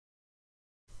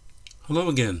Hello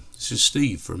again, this is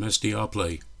Steve from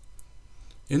SDRplay.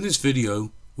 In this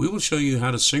video we will show you how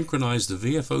to synchronize the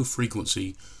VFO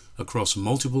frequency across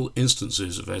multiple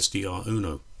instances of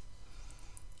SDRuno.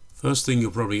 First thing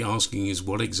you're probably asking is,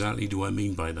 what exactly do I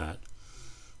mean by that?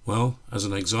 Well, as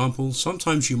an example,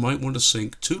 sometimes you might want to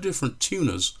sync two different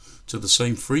tuners to the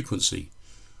same frequency.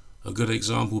 A good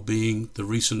example being the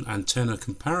recent antenna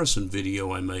comparison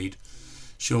video I made,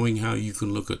 showing how you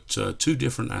can look at two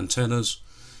different antennas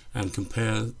and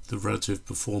compare the relative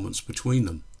performance between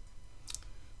them.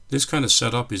 This kind of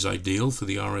setup is ideal for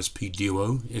the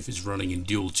RSPduo if it's running in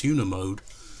dual tuner mode,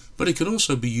 but it can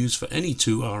also be used for any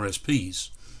two RSPs,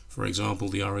 for example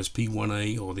the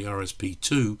RSP1A or the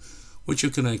RSP2, which are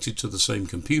connected to the same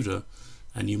computer,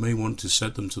 and you may want to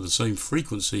set them to the same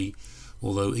frequency,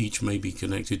 although each may be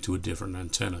connected to a different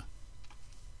antenna.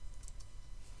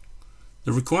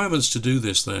 The requirements to do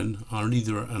this then are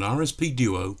either an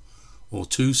RSPduo or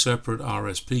two separate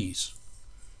RSPs.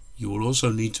 You will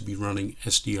also need to be running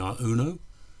SDRuno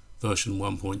version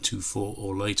 1.24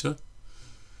 or later.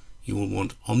 You will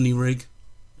want OmniRig,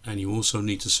 and you also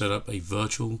need to set up a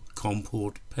virtual COM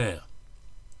port pair.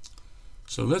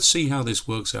 So let's see how this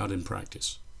works out in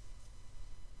practice.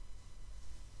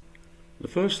 The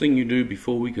first thing you do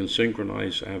before we can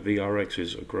synchronize our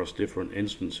VRXs across different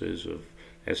instances of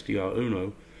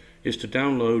SDRuno is to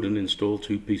download and install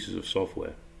two pieces of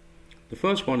software. The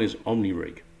first one is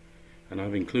OmniRig, and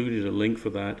I've included a link for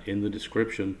that in the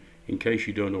description in case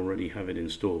you don't already have it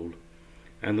installed.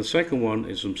 And the second one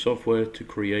is some software to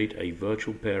create a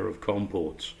virtual pair of COM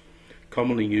ports.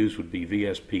 Commonly used would be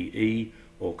VSPE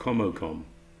or COMOCOM.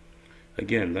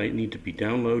 Again, they need to be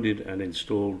downloaded and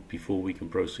installed before we can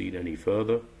proceed any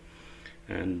further.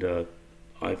 And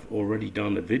I've already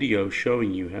done a video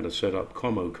showing you how to set up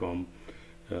COMOCOM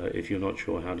if you're not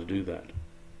sure how to do that.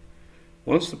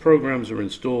 Once the programs are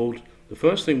installed, the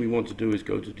first thing we want to do is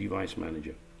go to Device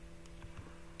Manager.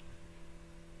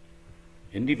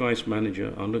 In Device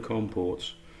Manager, under COM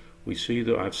ports, we see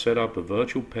that I've set up a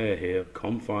virtual pair here,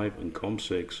 COM5 and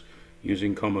COM6,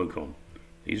 using COMOCOM.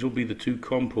 These will be the two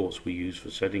COM ports we use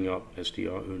for setting up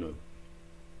SDRuno.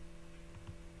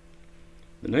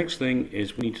 The next thing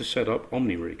is we need to set up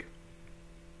OmniRig.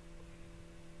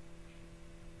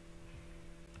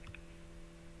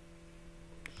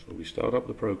 So we start up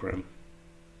the program.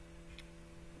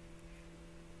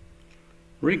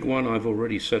 Rig 1 I've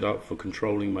already set up for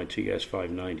controlling my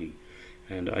TS590,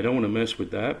 and I don't want to mess with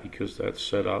that because that's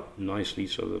set up nicely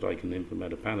so that I can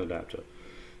implement a pan adapter.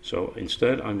 So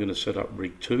instead I'm going to set up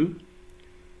Rig 2,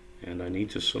 and I need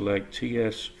to select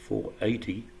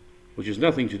TS480, which has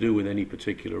nothing to do with any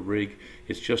particular rig,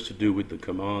 it's just to do with the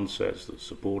command sets that's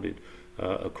supported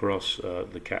across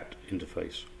the CAT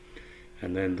interface.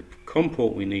 And then the COM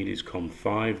port we need is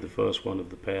COM5, the first one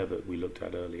of the pair that we looked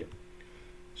at earlier.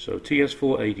 So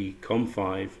TS480,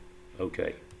 COM5,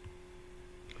 OK.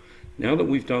 Now that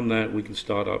we've done that, we can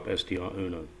start up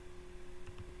SDRuno.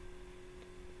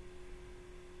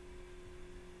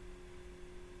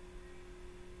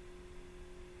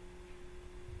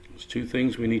 There's two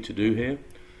things we need to do here.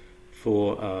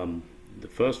 For the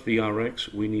first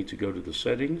VRX, we need to go to the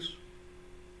settings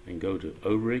and go to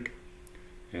ORIG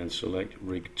and select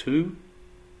Rig 2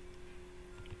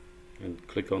 and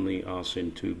click on the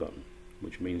RSIN2 button,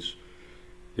 which means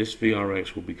this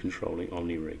VRX will be controlling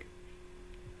OmniRig.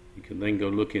 You can then go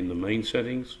look in the main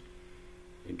settings.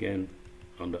 Again,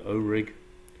 under ORIG,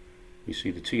 we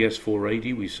see the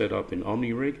TS480 we set up in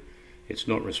OmniRig. It's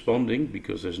not responding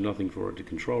because there's nothing for it to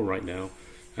control right now,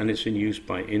 and it's in use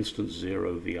by instance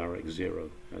 0 VRX0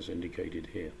 as indicated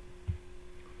here.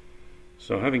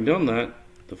 So having done that,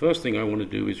 the first thing I want to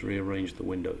do is rearrange the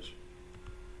windows.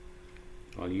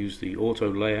 I'll use the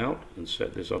auto layout and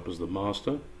set this up as the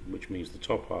master, which means the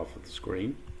top half of the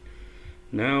screen.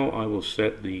 Now I will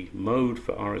set the mode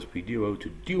for RSPduo to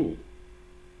dual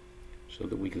so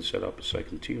that we can set up a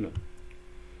second tuner.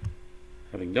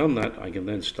 Having done that, I can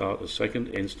then start a second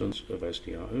instance of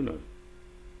SDRuno.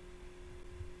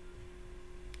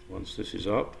 Once this is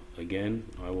up, again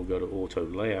I will go to auto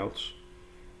layouts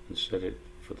and set it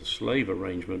for the slave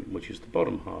arrangement, which is the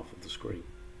bottom half of the screen.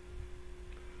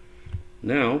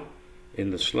 Now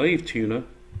in the slave tuner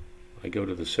I go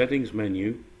to the settings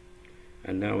menu,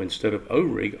 and now instead of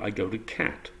ORIG I go to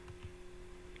CAT,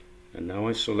 and now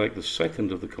I select the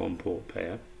second of the COM port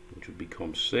pair, which would be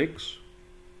COM6,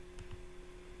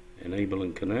 enable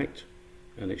and connect,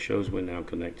 and it shows we're now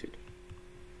connected.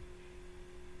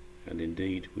 And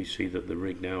indeed we see that the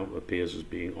rig now appears as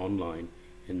being online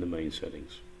in the main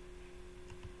settings.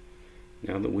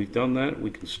 Now that we've done that,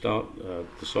 we can start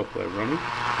the software running.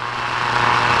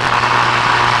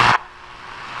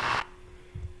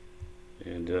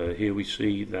 here we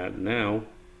see that now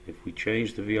if we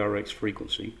change the VRX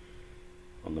frequency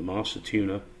on the master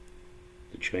tuner,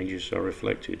 the changes are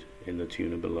reflected in the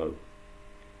tuner below,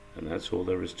 and that's all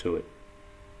there is to it.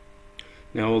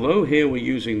 Now, although here we're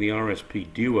using the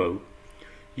RSPduo,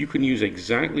 you can use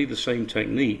exactly the same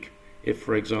technique if,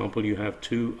 for example, you have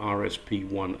two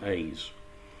RSP1As.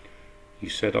 You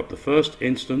set up the first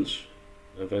instance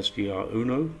of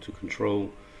SDRuno to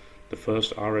control the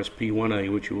first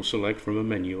RSP1A, which you will select from a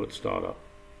menu at startup,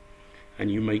 and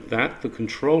you make that the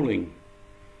controlling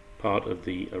part of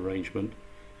the arrangement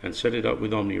and set it up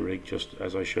with OmniRig just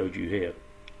as I showed you here.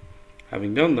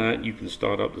 Having done that, you can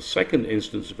start up the second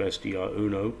instance of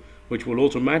SDRuno, which will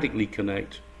automatically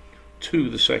connect to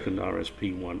the second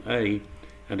RSP1A,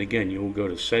 and again you will go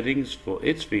to settings for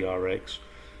its VRX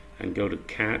and go to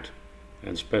CAT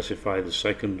and specify the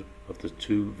second of the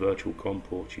two virtual COM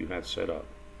ports you had set up.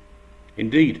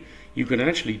 Indeed, you can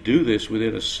actually do this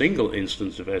within a single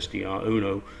instance of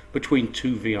SDRuno between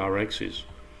two VRXs,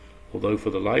 although for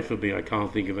the life of me I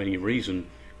can't think of any reason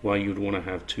why you'd want to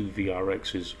have two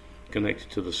VRXs connected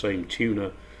to the same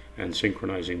tuner and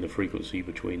synchronizing the frequency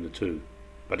between the two,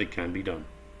 but it can be done.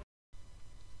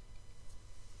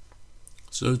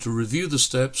 So to review the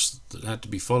steps that had to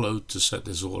be followed to set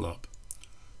this all up.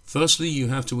 Firstly, you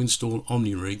have to install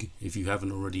OmniRig if you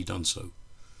haven't already done so.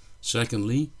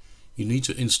 Secondly, you need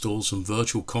to install some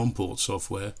virtual COM port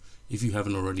software if you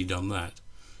haven't already done that,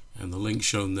 and the link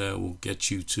shown there will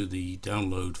get you to the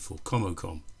download for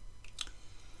Comocom.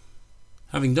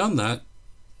 Having done that,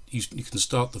 you can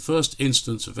start the first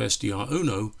instance of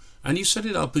SDRuno and you set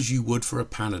it up as you would for a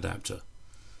PAN adapter.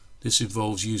 This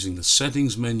involves using the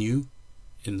settings menu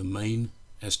in the main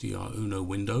SDRuno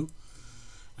window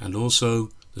and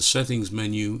also the settings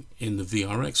menu in the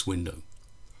VRX window,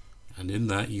 and in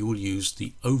that you will use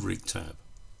the ORIG tab.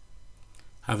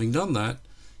 Having done that,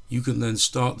 you can then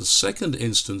start the second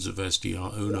instance of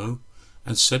SDRuno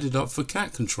and set it up for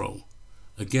CAT control.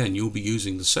 Again, you'll be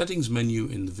using the settings menu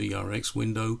in the VRX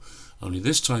window, only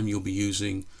this time you'll be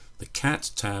using the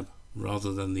CAT tab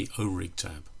rather than the ORIG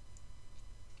tab.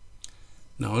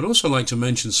 Now, I'd also like to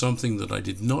mention something that I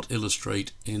did not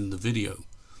illustrate in the video.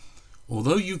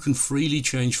 Although you can freely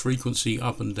change frequency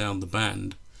up and down the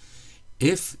band,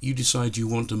 if you decide you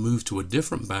want to move to a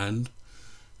different band,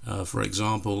 for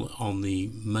example on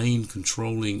the main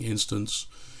controlling instance,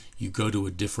 you go to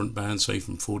a different band, say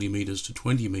from 40 meters to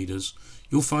 20 meters,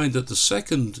 you'll find that the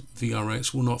second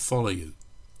VRX will not follow you.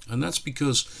 And that's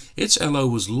because its LO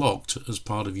was locked as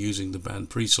part of using the band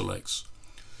preselects.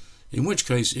 In which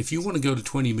case, if you want to go to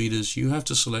 20 meters, you have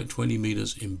to select 20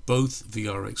 meters in both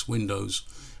VRX windows,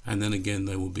 and then again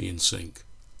they will be in sync.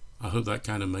 I hope that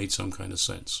kind of made some kind of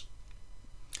sense.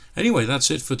 Anyway, that's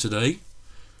it for today.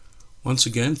 Once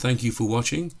again, thank you for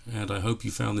watching, and I hope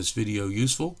you found this video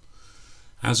useful.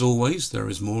 As always, there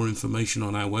is more information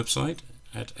on our website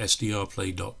at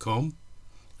SDRplay.com.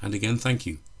 And again, thank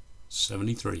you.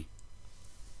 73.